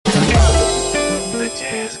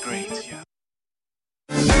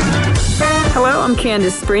Hello, I'm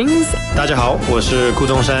Candice Springs. 大家好，我是顾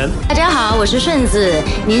中山。大家好，我是顺子。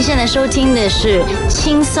您现在收听的是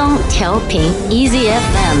轻松调频 Easy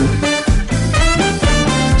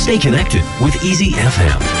FM。Stay connected with Easy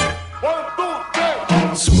FM.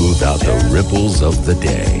 Smooth out the ripples of the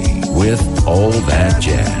day with all that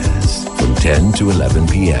jazz from 10 to 11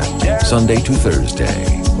 p.m. Sunday to Thursday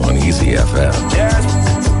on Easy FM.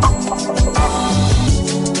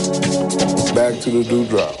 Back to the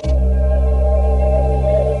dewdrop.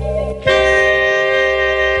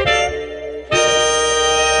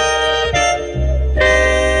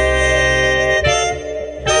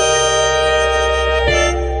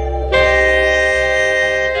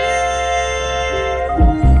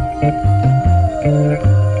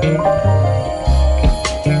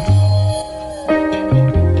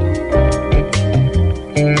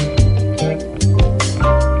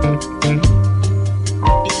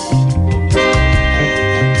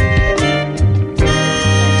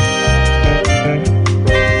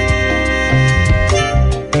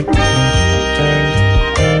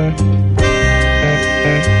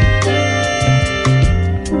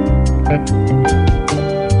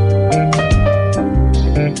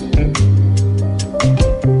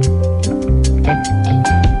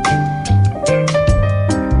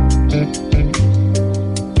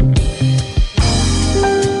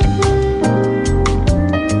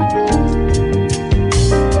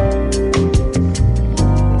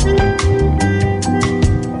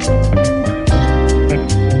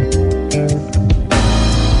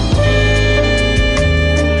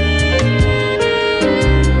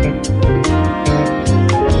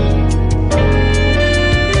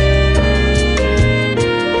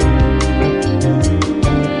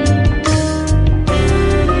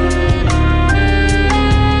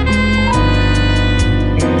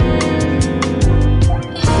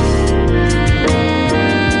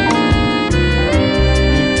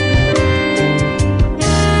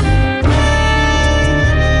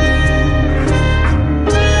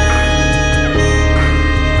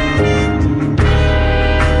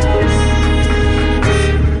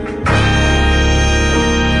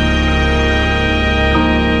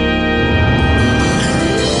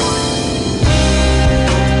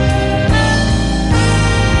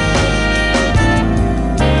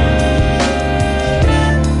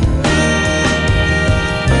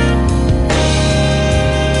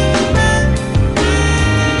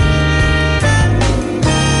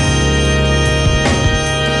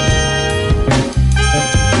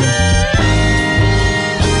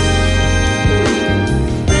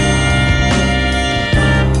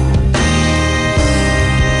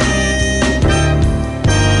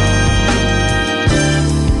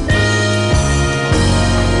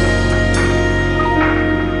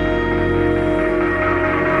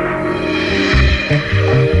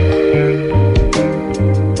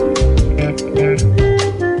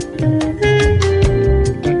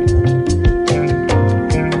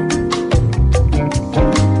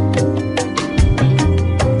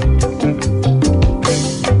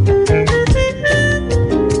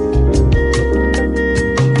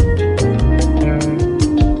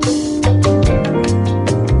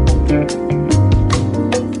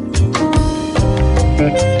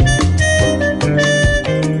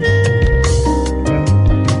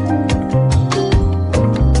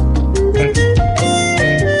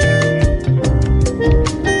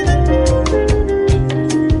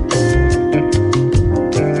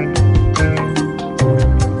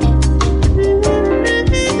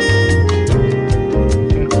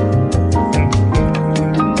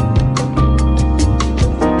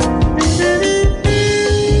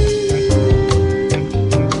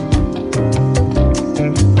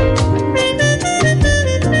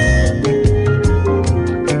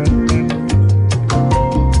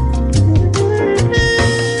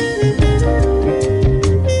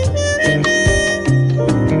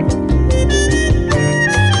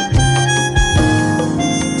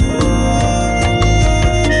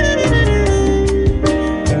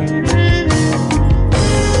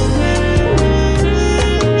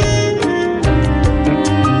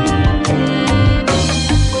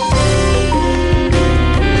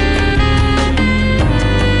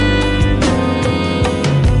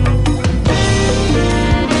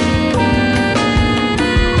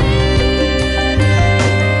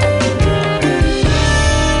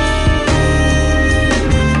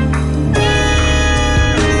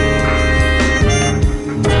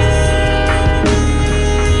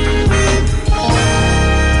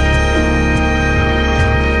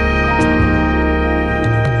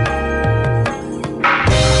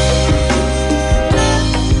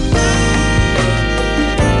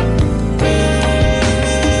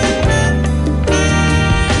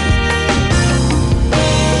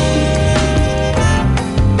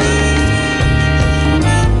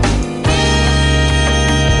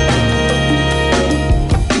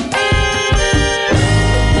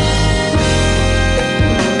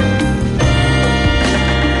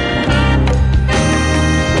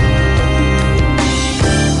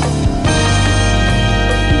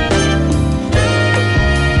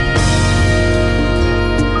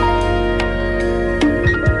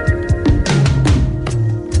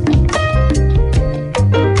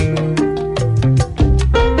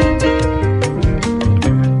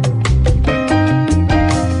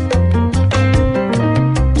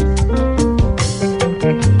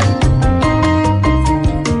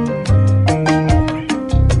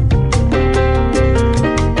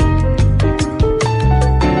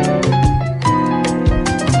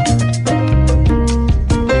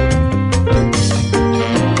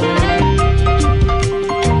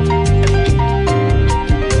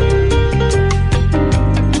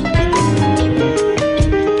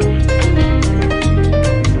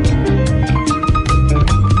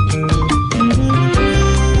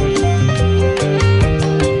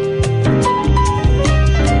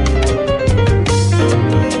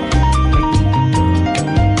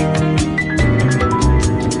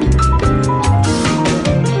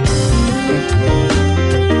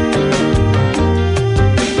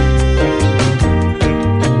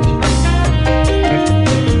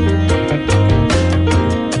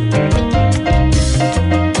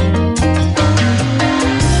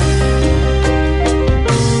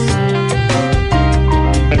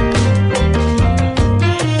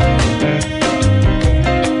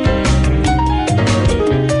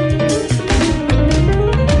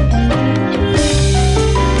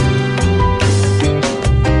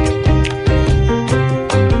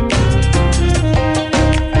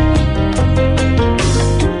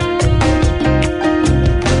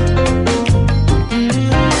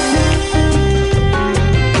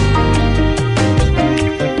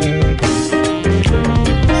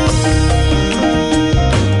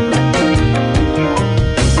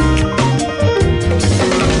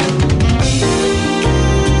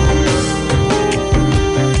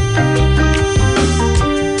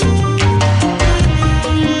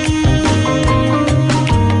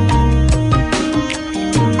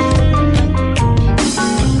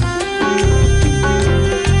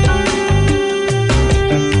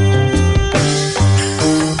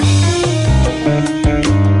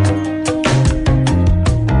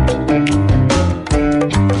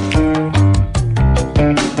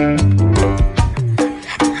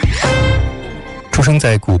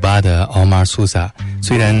 在古巴的 Omar Sosa，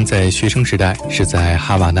 虽然在学生时代是在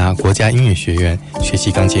哈瓦那国家音乐学院学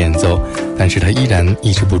习钢琴演奏，但是他依然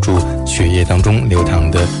抑制不住血液当中流淌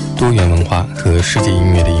的多元文化和世界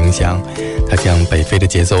音乐的影响。他将北非的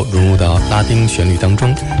节奏融入到拉丁旋律当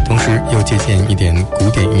中，同时又借鉴一点古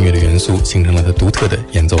典音乐的元素，形成了他独特的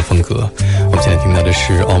演奏风格。我们现在听到的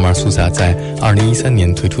是 Omar Sosa 在2013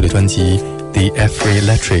年推出的专辑 The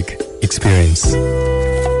Afro-Electric Experience。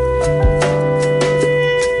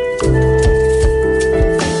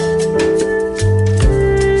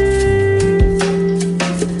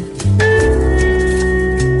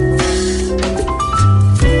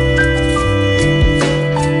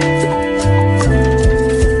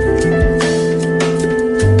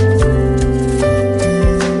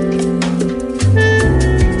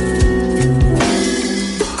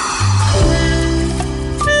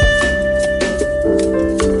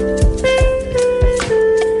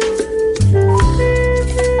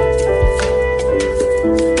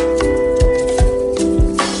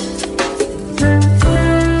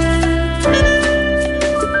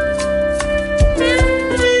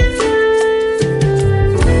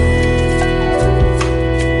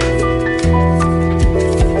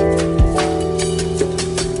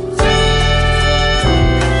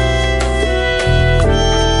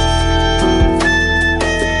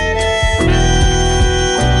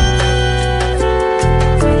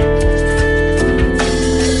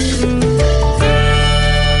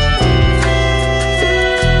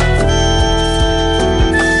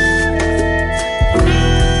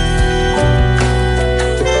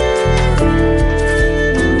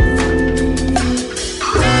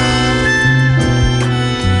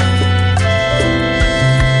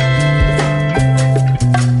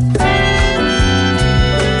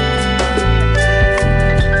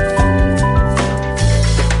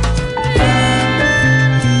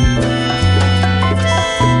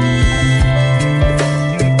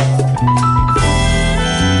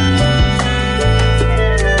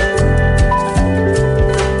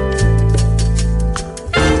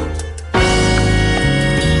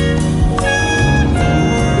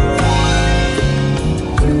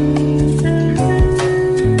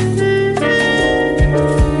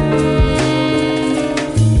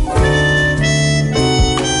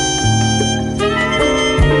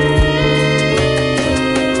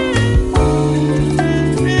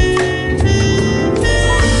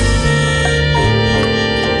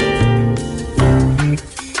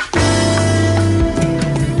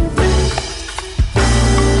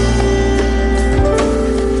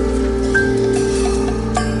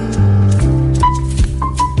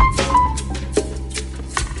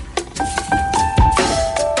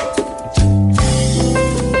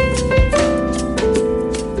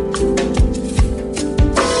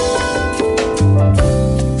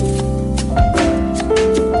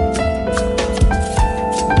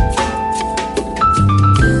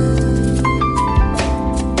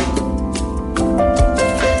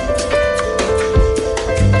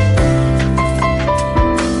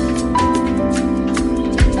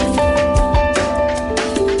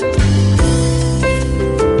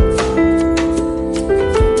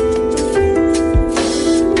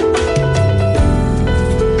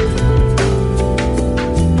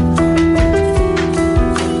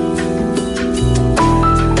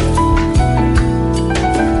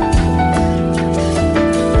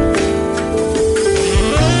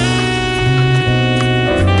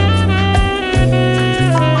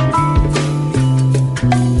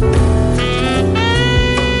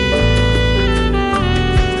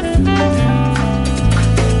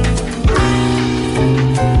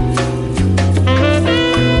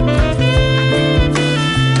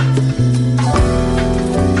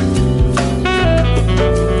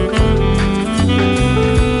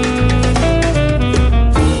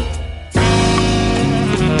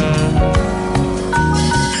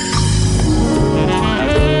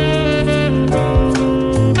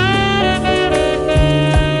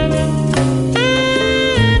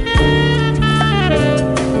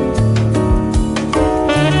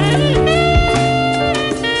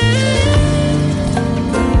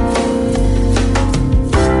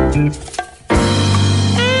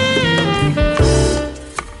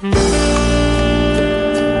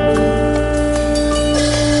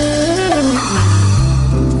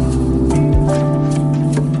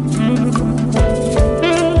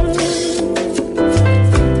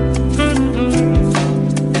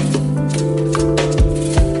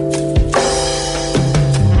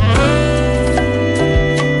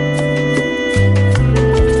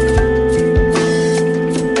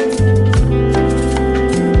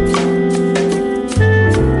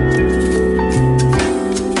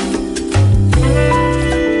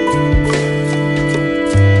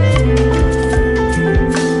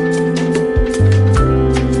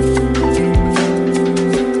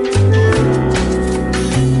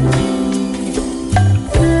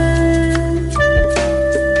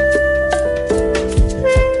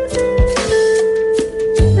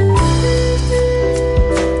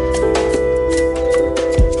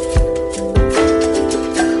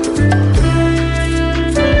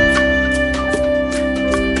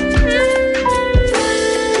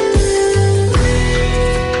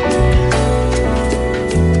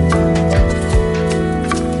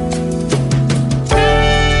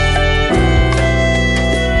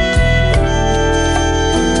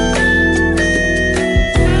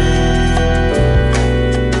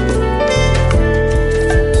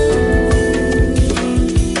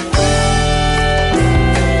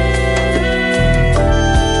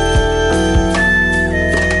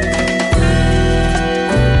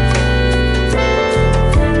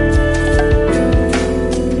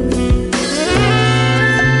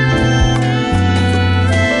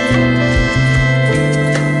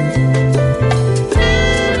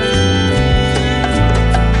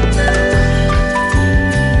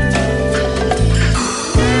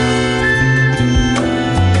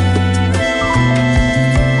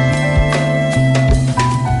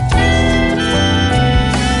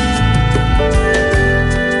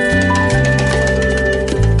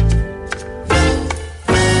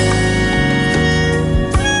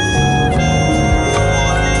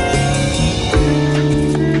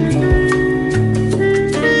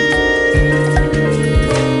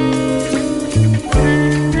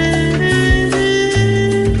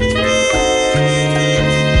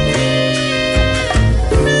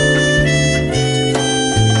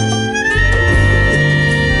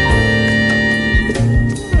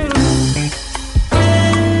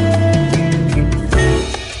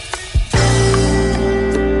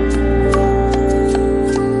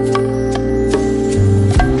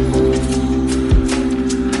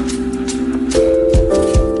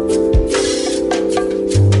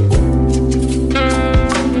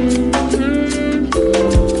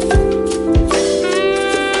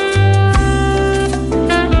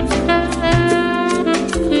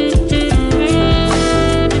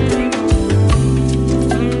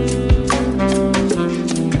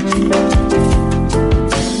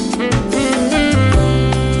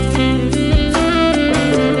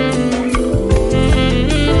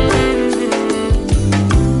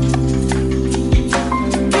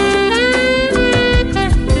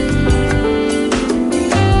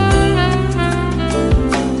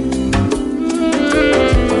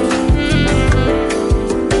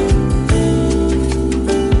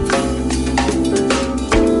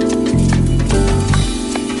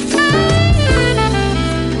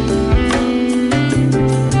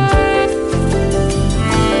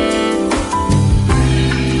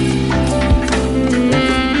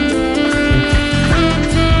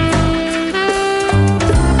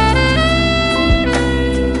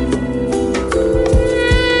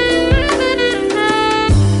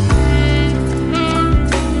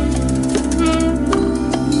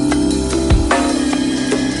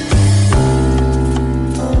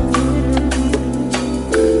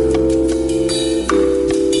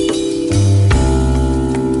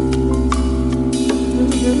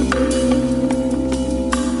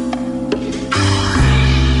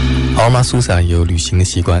Omar Sosa 有旅行的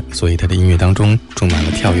习惯，所以他的音乐当中充满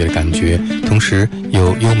了跳跃的感觉，同时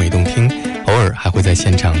又优美动听，偶尔还会在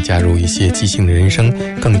现场加入一些即兴的人声，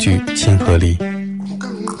更具亲和力。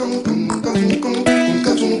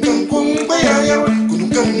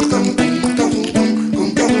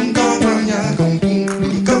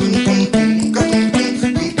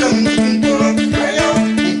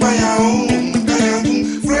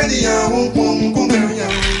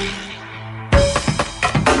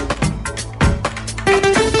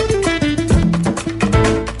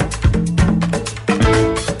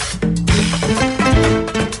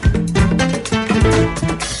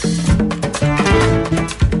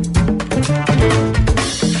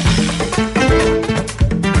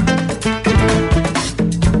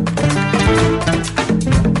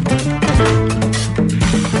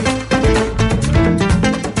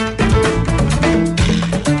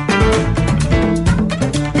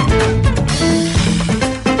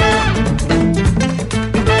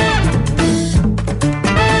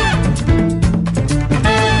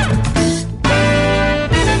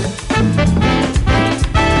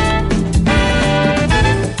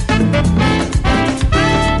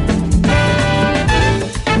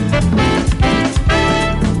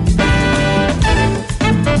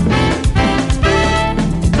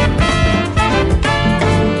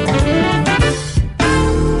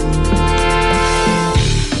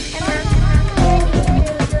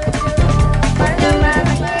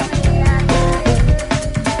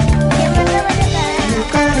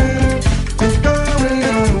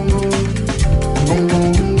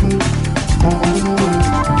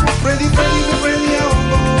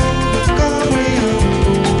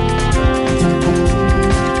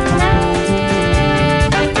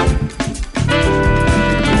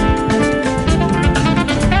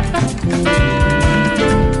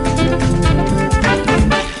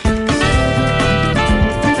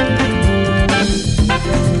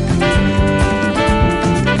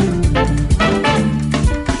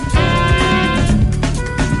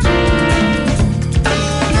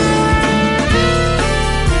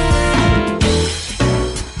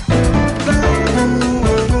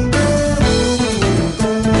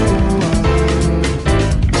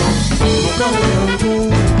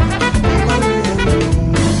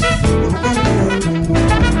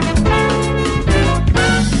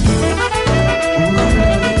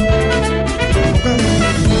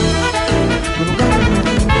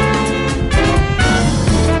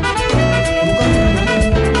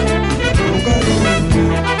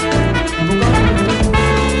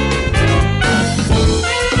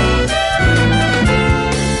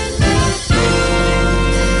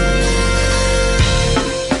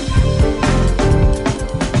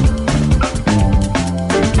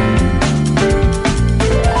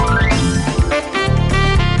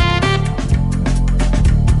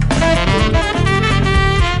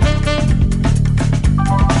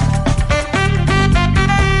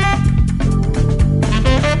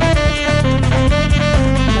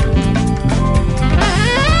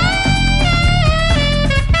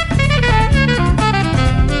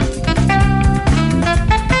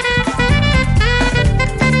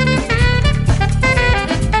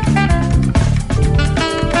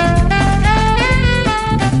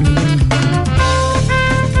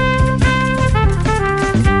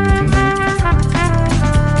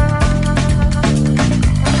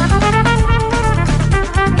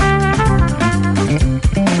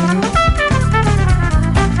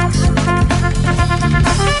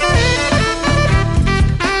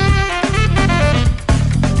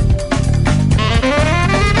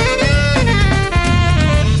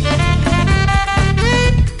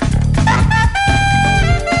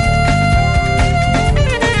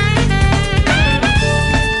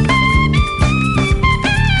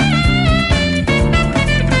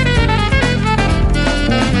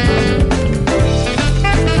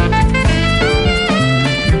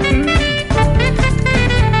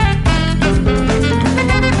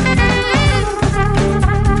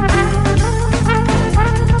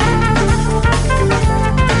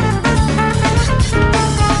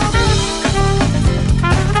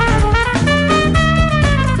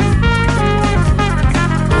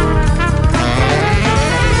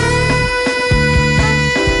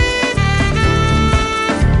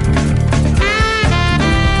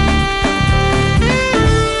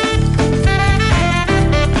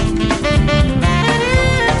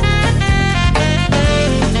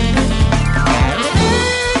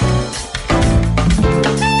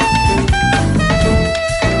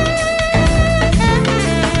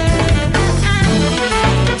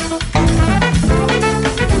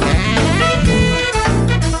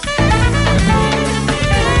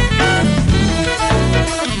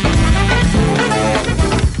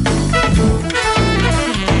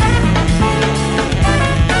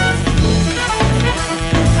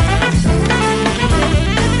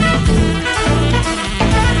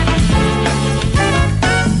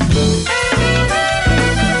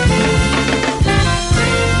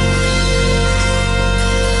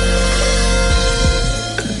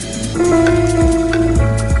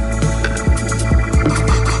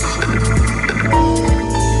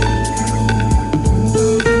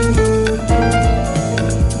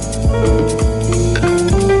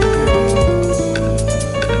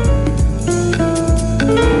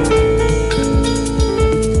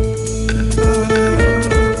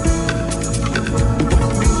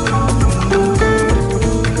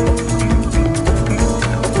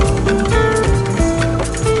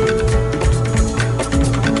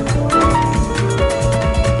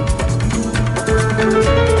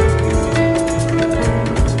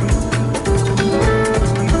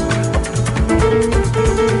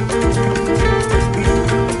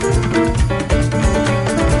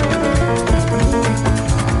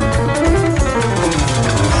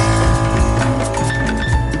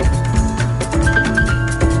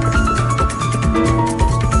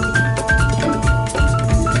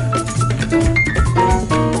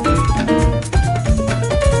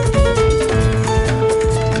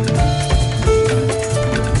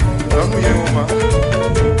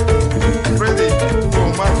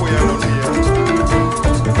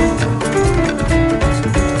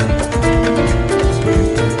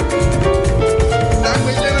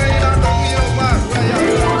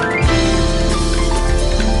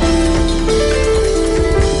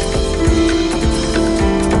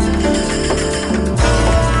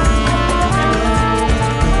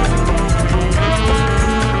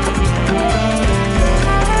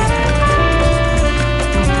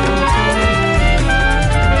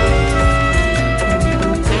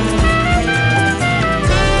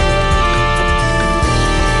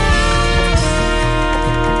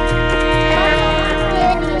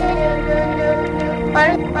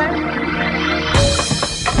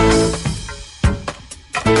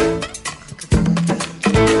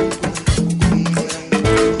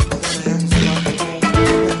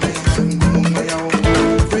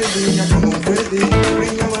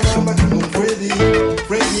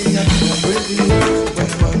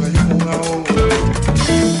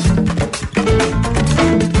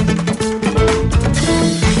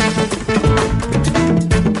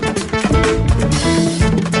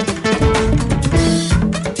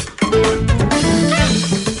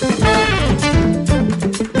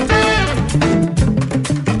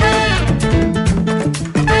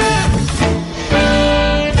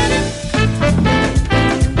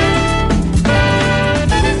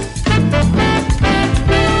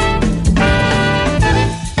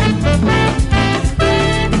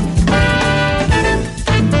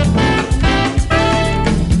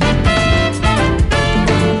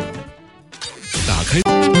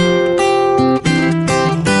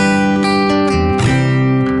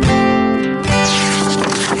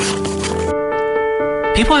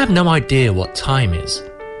have no idea what time is.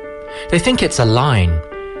 They think it's a line,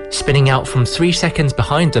 spinning out from 3 seconds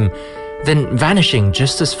behind them, then vanishing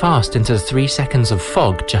just as fast into the 3 seconds of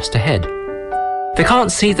fog just ahead. They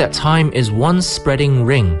can't see that time is one spreading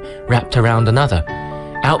ring wrapped around another,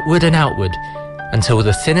 outward and outward, until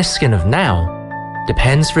the thinnest skin of now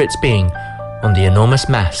depends for its being on the enormous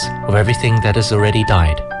mass of everything that has already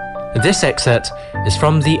died. This excerpt is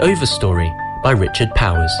from The Overstory by Richard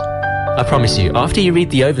Powers. I promise you, after you read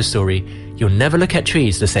The Overstory, you'll never look at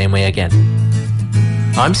trees the same way again.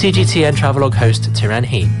 I'm CGTN Travelogue host Tiran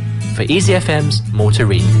He for Easy FM's More to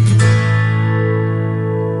Read.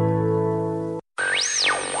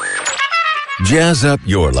 Jazz up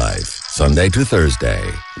your life, Sunday to Thursday,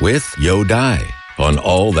 with Yo Dai on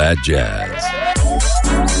All That Jazz.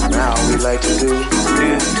 Now we like to do a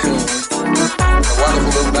wonderful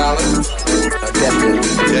little ballad, a definitely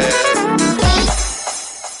jazz.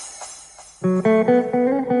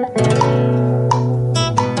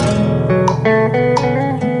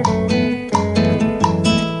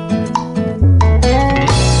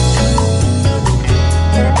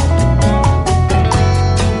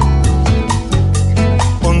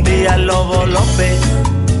 Un día el lobo López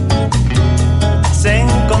se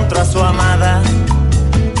encontró a su amada.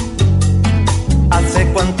 Hace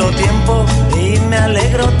cuánto tiempo y me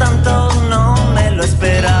alegro tanto, no me lo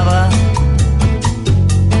esperaba.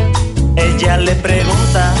 Ella le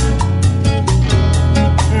pregunta,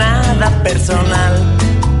 nada personal,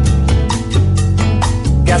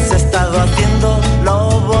 ¿qué has estado haciendo?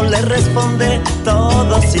 Lobo le responde,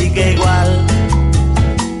 todo sigue igual.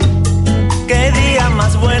 ¿Qué día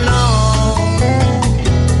más bueno?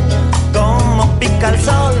 Como pica el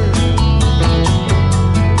sol.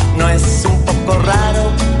 ¿No es un poco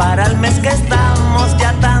raro para el mes que estamos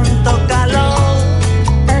ya tanto calor?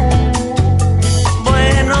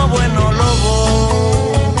 Bueno, bueno,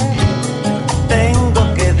 lobo,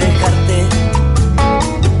 tengo que dejarte.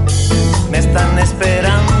 Me están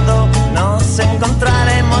esperando, nos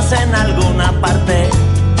encontraremos en alguna parte.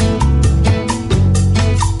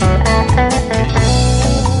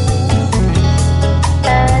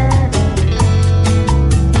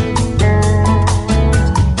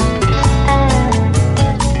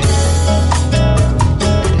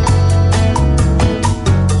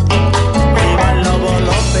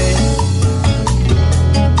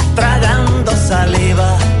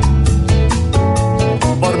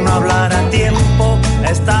 Por no hablar a tiempo,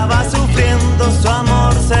 estaba sufriendo, su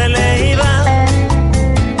amor se le iba.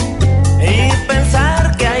 Y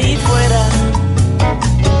pensar que ahí fuera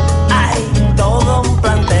hay todo un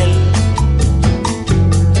plantel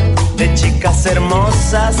de chicas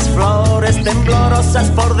hermosas, flores temblorosas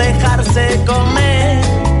por dejarse comer.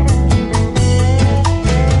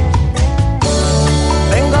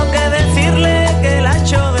 Tengo que decirle que la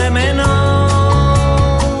echo de menos.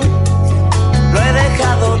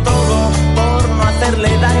 Todo por no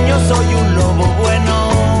hacerle daño, soy un lobo bueno.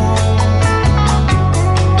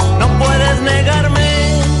 No puedes negarme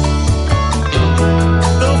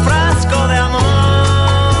tu frasco de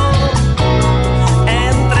amor. He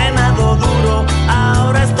entrenado duro,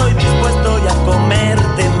 ahora estoy dispuesto ya a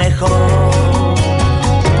comerte mejor.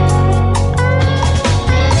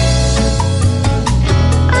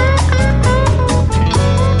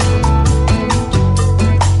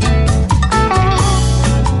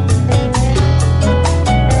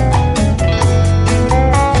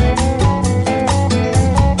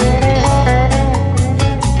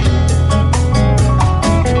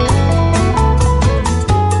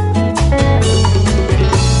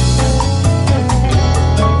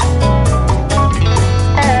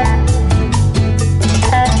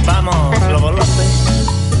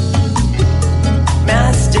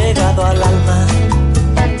 Al alma,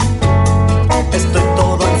 estoy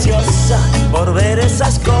todo ansiosa por ver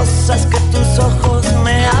esas cosas que tus ojos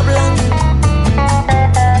me hablan.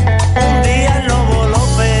 Un día el lobo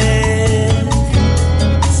López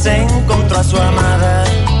se encontró a su amada.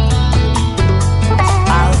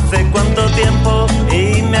 Hace cuánto tiempo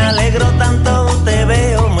y me alegro tanto, te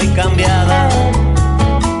veo muy cambiada.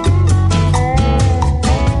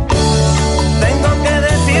 Tengo que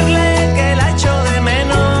decirle que la echo de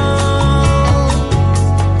menos.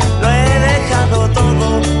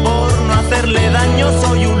 Todo por no hacerle daño,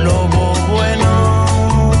 soy un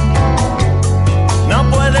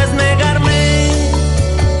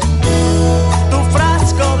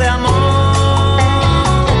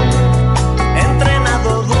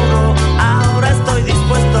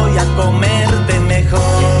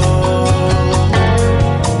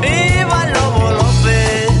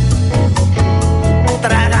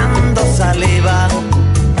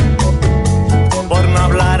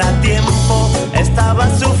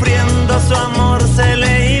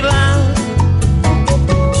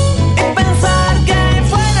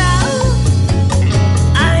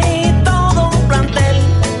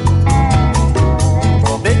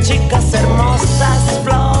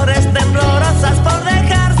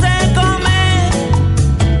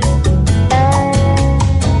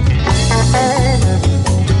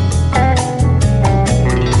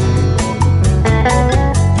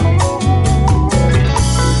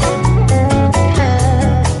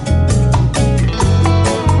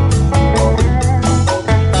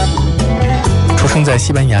在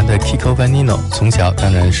西班牙的 Kiko Vanino 从小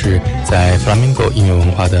当然是在 Flamenco 音乐文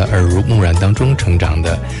化的耳濡目染当中成长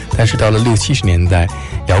的，但是到了60、70年代，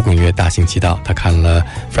摇滚乐大行其道，他看了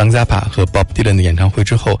Frank Zappa 和 Bob Dylan 的演唱会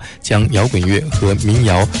之后，将摇滚乐和民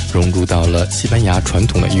谣融入到了西班牙传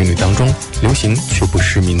统的韵律当中，流行却不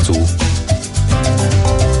失民族。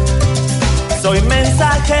Soy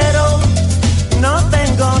mensajero, no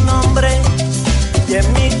tengo nombre, y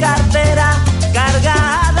en mi cartera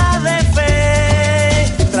cargada de fe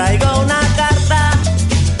traigo una carta,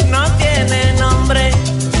 no tiene nombre,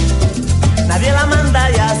 nadie la manda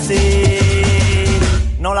y así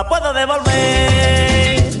no la puedo devolver.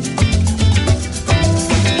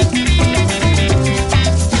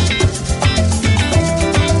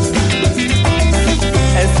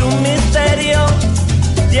 Es un misterio,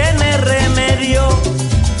 tiene remedio,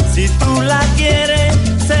 si tú la quieres,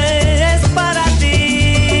 es para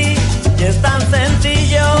ti. Y es tan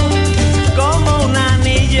sencillo como un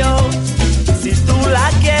anillo, si tú la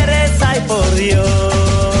quieres, ay por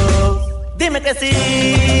Dios, dime que sí.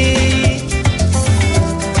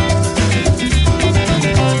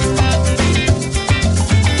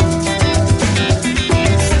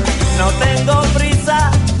 No tengo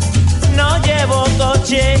prisa, no llevo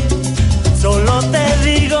coche, solo te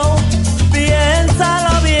digo,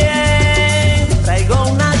 piénsalo bien. Traigo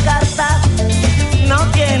una carta, no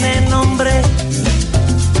tiene nombre,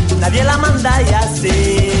 nadie la manda y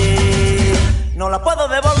así no la puedo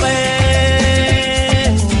devolver.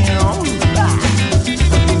 No.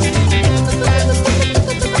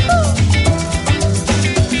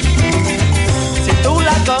 Si tú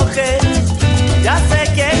la coges, ya sé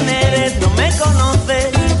quién eres, no me conoces.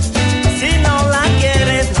 Si no la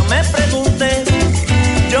quieres, no me preguntes.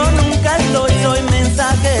 Yo nunca estoy, soy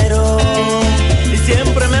mensajero y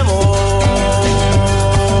siempre me voy.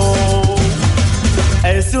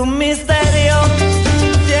 Es un misterio,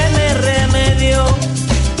 tiene remedio.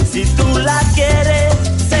 Si tú la quieres,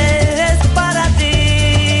 es para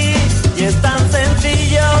ti. Y es tan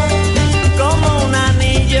sencillo como un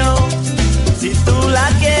anillo. Si tú la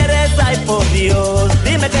quieres, ay por Dios,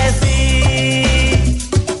 dime que sí.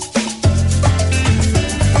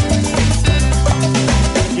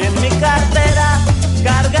 Y en mi cartera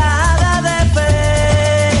cargada de fe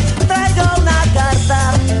traigo una carta,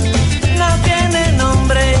 no tiene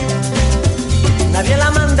nombre, nadie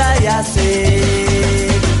la manda y así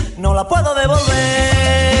no la puedo devolver.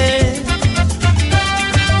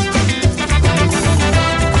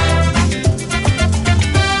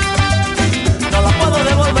 No la puedo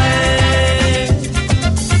devolver.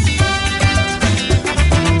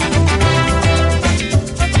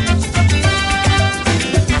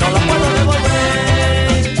 No la puedo devolver.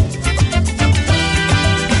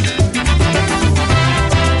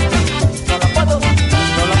 No la puedo,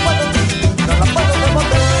 no la puedo, no la puedo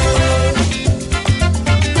devolver.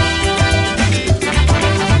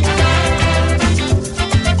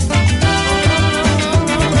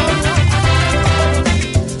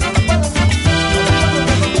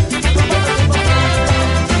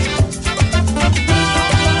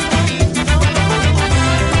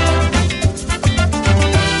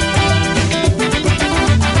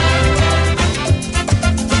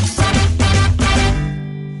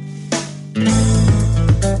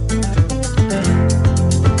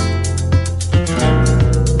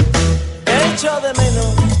 Echo de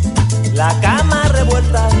menos la cama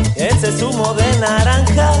revuelta, ese zumo de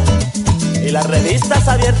naranja y las revistas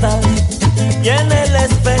abiertas. Y en el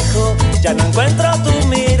espejo ya no encuentro tu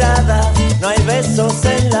mirada, no hay besos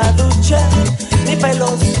en la ducha, ni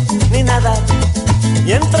pelos, ni nada.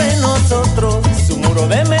 Y entre nosotros su muro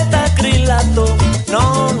de metacrilato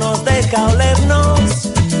no nos deja olernos,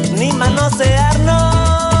 ni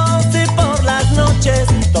manosearnos. Y por las noches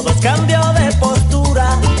todos cambio de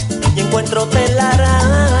postura y encuentro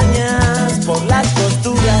telarañas por las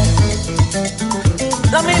costuras.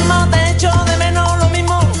 Lo mismo te echo de menos, lo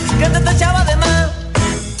mismo que te echaba de más.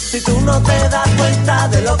 Si tú no te das cuenta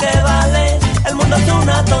de lo que vale, el mundo es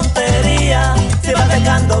una tontería. Si vas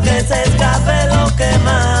dejando que se escape lo que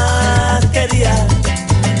más querías.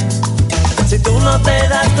 Si tú no te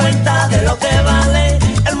das cuenta de lo que vale,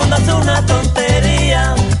 el mundo es una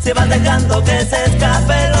tontería. Si vas dejando que se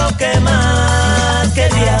escape lo que más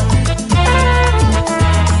querías.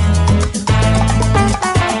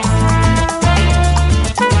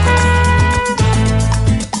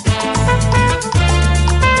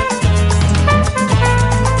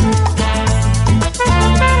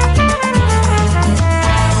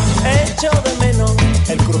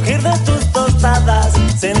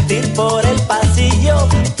 Sentir por el pasillo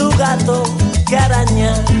tu gato que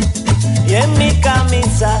araña. Y en mi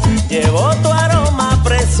camisa llevo tu aroma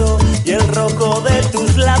rojo de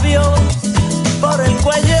tus labios por el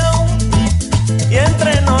cuello y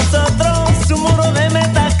entre nosotros un muro de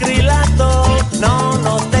metacrilato no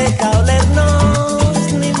nos deja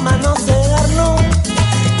olernos ni manosearnos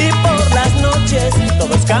y por las noches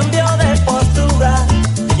todo es cambio de postura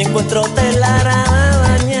y encuentro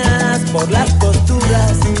telarañas por las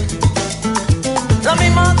costuras. Lo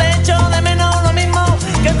mismo te echo de menos, lo mismo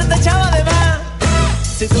que antes te echaba de más.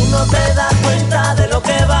 Si tú no te das cuenta de lo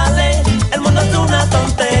que vale, el mundo es una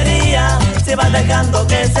tontería. Si vas dejando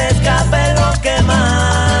que se escape lo que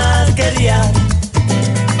más querías.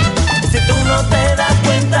 Si tú no te das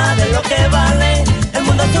cuenta de lo que vale, el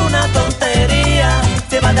mundo es una tontería.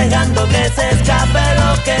 Si vas dejando que se escape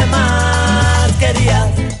lo que más querías.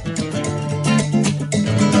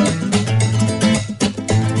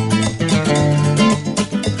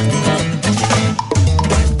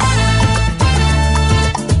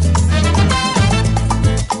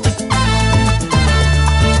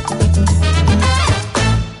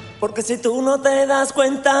 Porque si tú no te das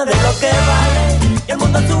cuenta de lo que vale, y el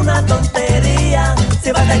mundo es una tontería,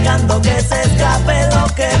 si vas dejando que se escape lo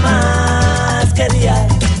que más querías.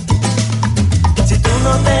 Si tú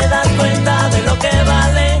no te das cuenta de lo que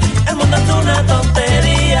vale, el mundo es una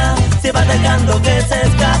tontería, si vas dejando que se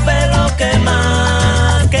escape lo que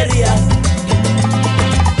más querías.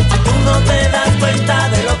 Si tú no te das cuenta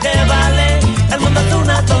de lo que vale, el mundo es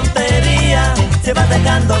una tontería, si vas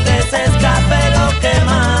dejando que se escape lo que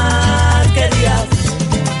más querías.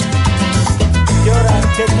 Llorar,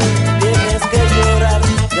 que tú tienes que llorar,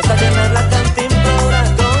 y hasta llenar la cantimplora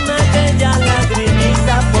con aquella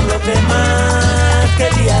lagrimita por lo que más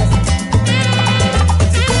querías.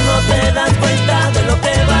 Si tú no te das cuenta de lo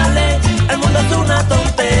que vale, el mundo es una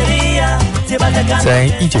tontería. 在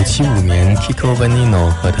1975年 Kiko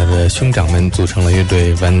Vanino 和他的兄长们组成了乐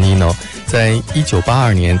队 Vanino。 在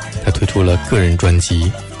1982年他推出了个人专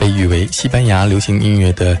辑，被誉为西班牙流行音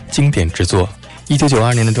乐的经典之作。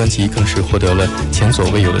1992年的专辑更是获得了前所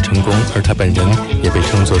未有的成功，而他本人也被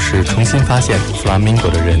称作是重新发现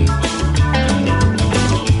Flamenco 的人。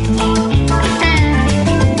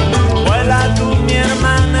 Vuela tú mi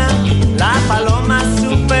hermana, la paloma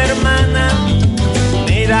supermana,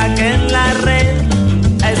 mira que en la red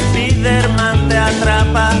Spiderman te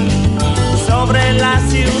atrapa sobre la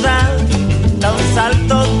ciudad. Da un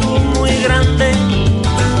salto tú muy grande,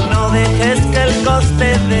 no dejes que el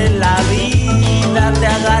coste de la vida te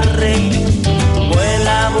agarre.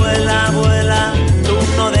 Vuela, vuela, vuela, tú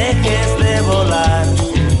no dejes de volar.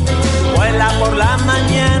 Vuela por la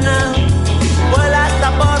mañana, vuela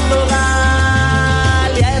hasta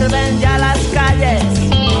Portugal. Hierven ya las calles,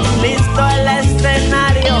 listo el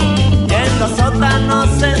escenario, y en los sótanos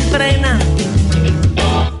se entrenan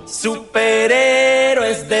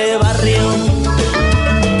superhéroes de barrio.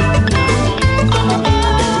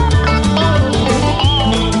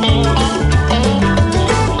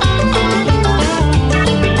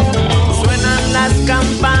 Suenan las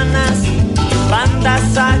campanas,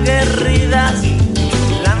 bandas aguerridas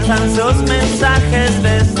lanzan sus mensajes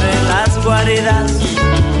desde las guaridas.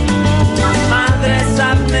 Madres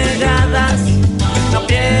abnegadas no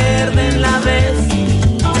pierden la vez,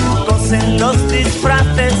 cosen los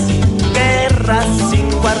disfraces, guerras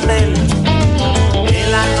sin cuartel. Y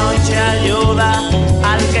la noche ayuda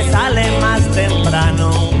al que sale más temprano.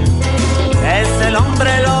 Es el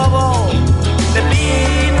hombre lobo de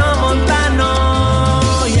Pino Montano.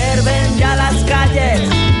 Hierven ya las calles,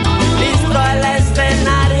 listo el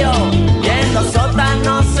escenario, y en los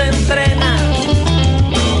sótanos se entrenan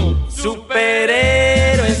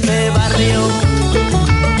superhéroes de barrio.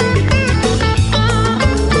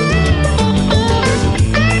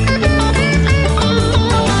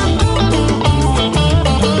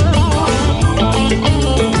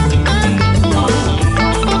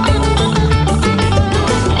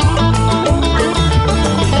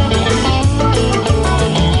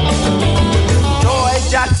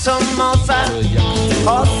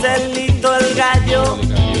 Joselito el gallo,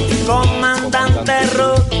 comandante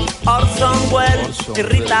Ruth, Orson Welles y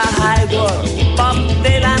Rita Hayworth, Bob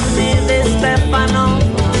Dylan y Di Stefano,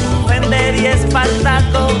 Fender y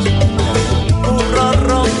Espartaco, Curro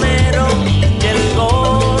Romero y el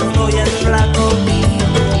gordo y el flaco.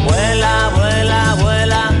 Vuela, vuela,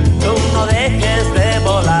 vuela, tú no dejes de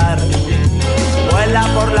volar. Vuela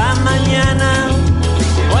por la mañana,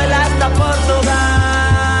 vuela hasta Portugal.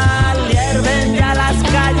 Hierven ya las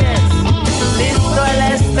calles, listo el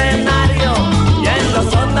escenario, y en los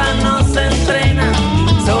sótanos se entrenan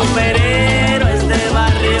superhéroes de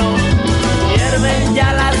barrio. Hierven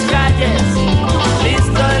ya las calles,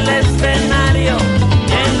 listo el escenario, y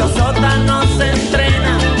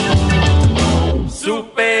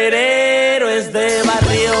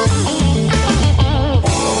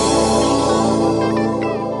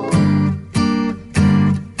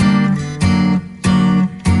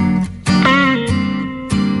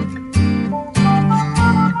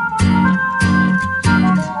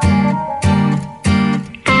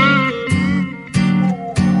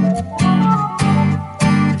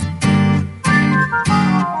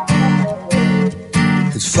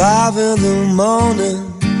 5 in the morning,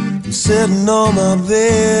 I'm sitting on my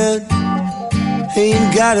bed.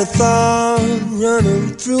 Ain't got a thought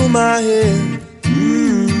running through my head.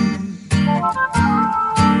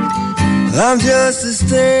 I'm just a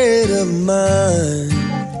state of mind.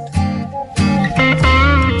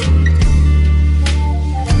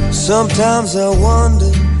 Sometimes I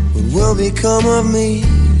wonder what will become of me.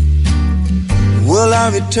 Will I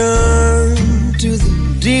return to the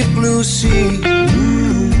deep blue sea?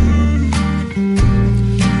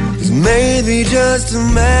 It's maybe just a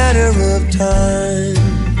matter of time.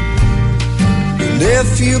 And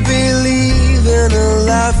if you believe in a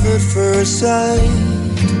life at first sight,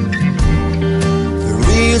 the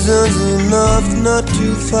reason's enough not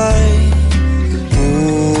to fight.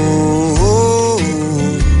 Oh,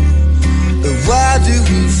 why do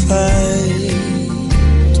we fight?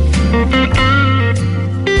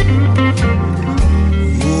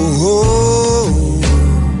 Oh,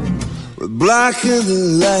 we're blocking the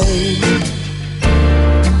light.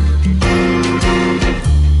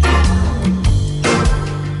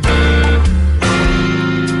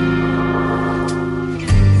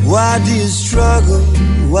 Why do you struggle?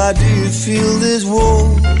 Why do you feel this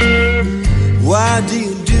woe? Why do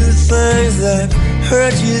you do things that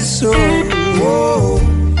hurt you so? Whoa.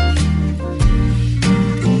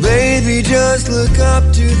 Baby, just look up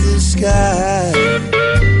to the sky.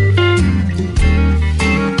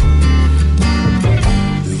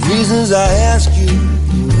 The reasons I ask you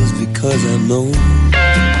is because I know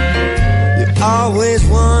you always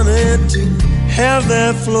wanted to have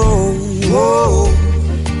that flow. Whoa.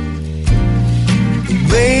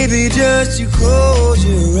 Baby, just you close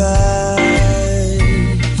your eyes,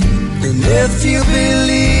 and if you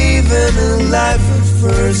believe in a life at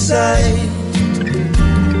first sight,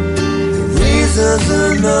 the reason's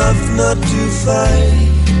enough not to fight.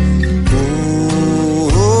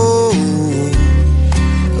 Oh,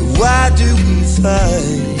 why do we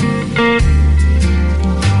fight?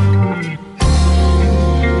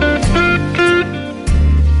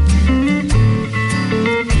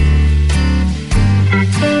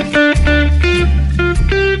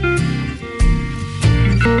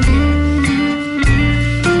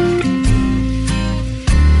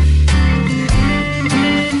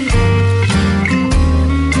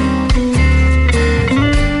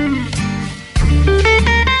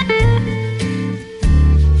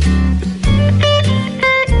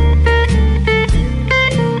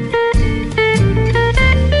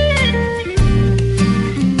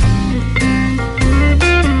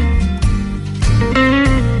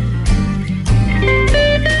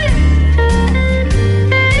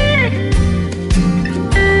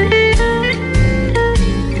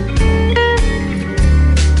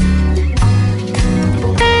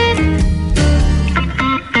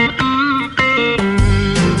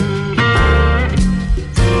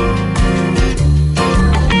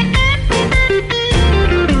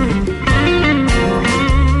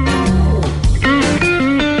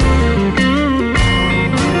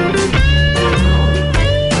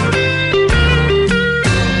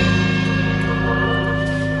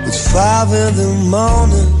 In the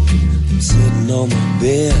morning, I'm sitting on my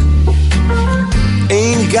bed.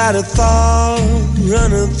 Ain't got a thought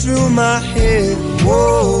running through my head.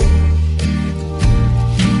 Whoa,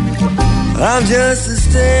 I'm just a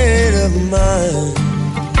state of mind.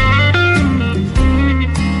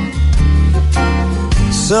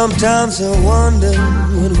 Sometimes I wonder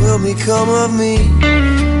what will become of me.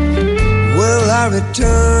 Will I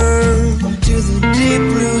return to the deep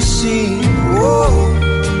blue sea? Whoa,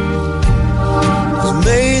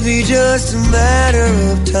 maybe just a matter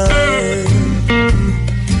of time.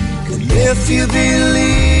 And if you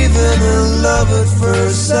believe in a love at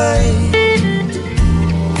first sight,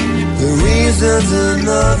 the reason's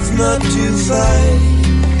enough not to fight.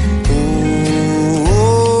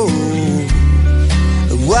 Oh,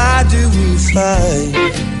 why do we fight?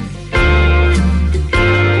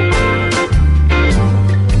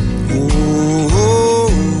 Oh,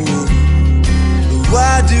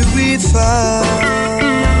 why do we fight?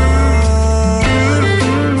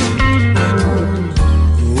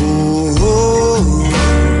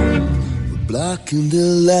 Blocking the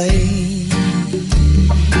light.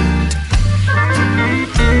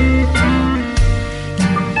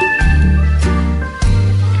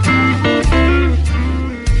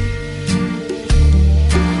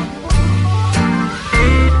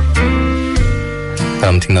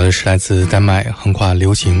我们听到的是来自丹麦横跨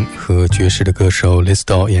流行和爵士的歌手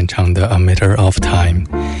Listo 演唱的 A Matter of Time。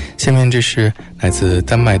 下面这是来自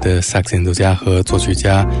丹麦的萨克斯演奏家和作曲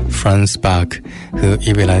家 Franz Bach 和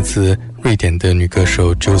一位来自瑞典的女歌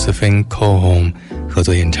手 Josephine Coholm 合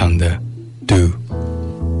作演唱的 Do。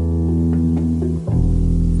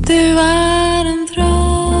 Du är en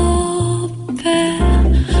droppe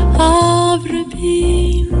av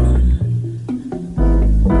rubin.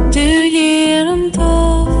 Du ger en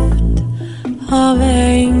doft av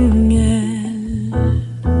ängel.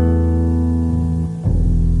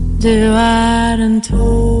 Du är en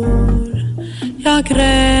tår jag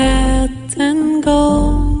grät en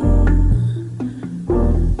gång.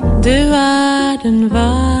 Du är den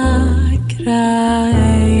vackra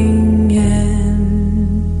ängeln.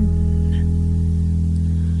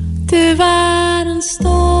 Du är en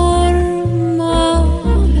storm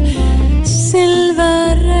av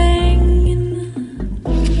silverregn.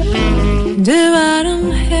 Du är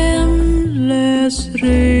en hemlös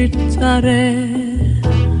ryttare.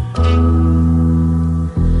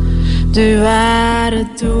 Du är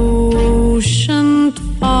ett okänt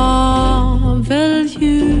fabeldjur,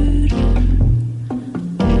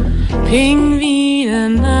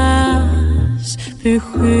 pingvinernas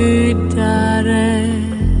beskyddare.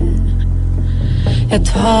 Ett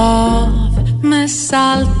hav med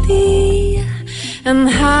salt i, en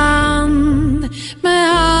hand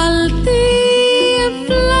med allt i, en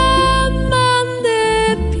flammande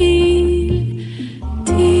pil,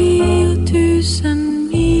 10 000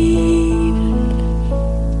 mil.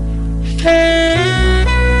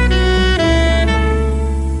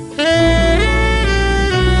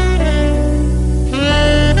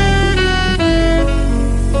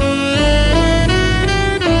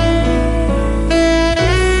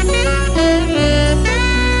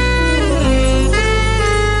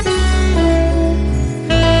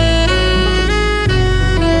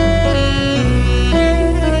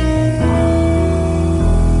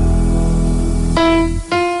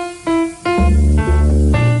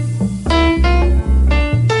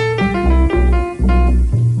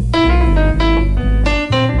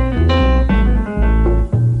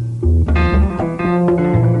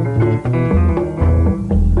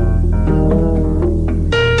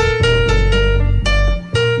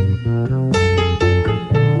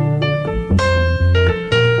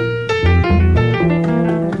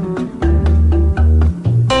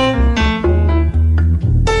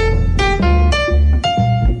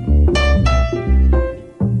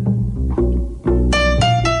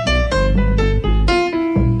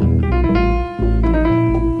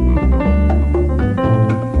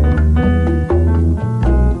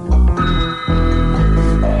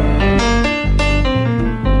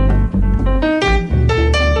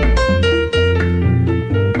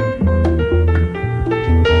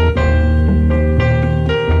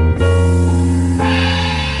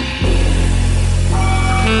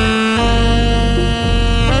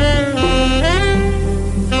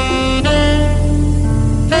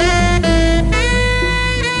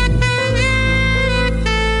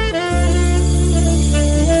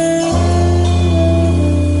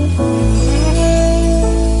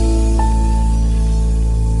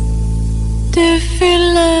 Du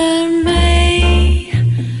fyller mig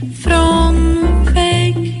från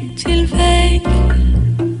vägg till vägg.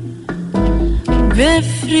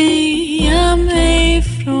 Befria mig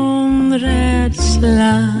från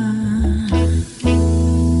rädsla.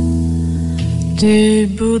 Du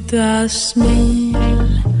Buddhas smil,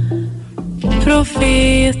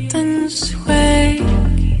 profetens skägg.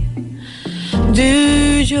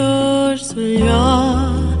 Du gör så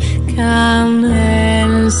jag kan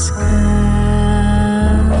älska.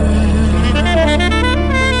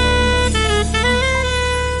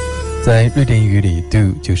在瑞典语里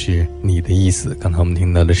do 就是你的意思。刚才我们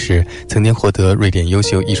听到的是曾经获得瑞典优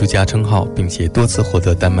秀艺术家称号并且多次获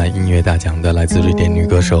得丹麦音乐大奖的来自瑞典女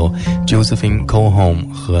歌手 Josephine Koholm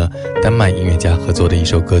和丹麦音乐家合作的一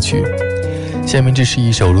首歌曲。下面这是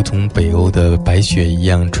一首如同北欧的白雪一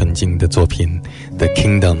样纯净的作品 The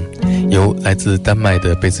Kingdom， 由来自丹麦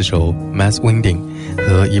的贝斯手 Mads Winding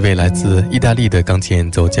和一位来自意大利的钢琴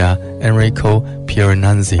演奏家 Enrico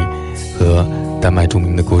Pierananzi 和丹麦著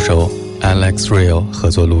名的鼓手 Alex Real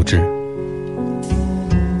合作录制。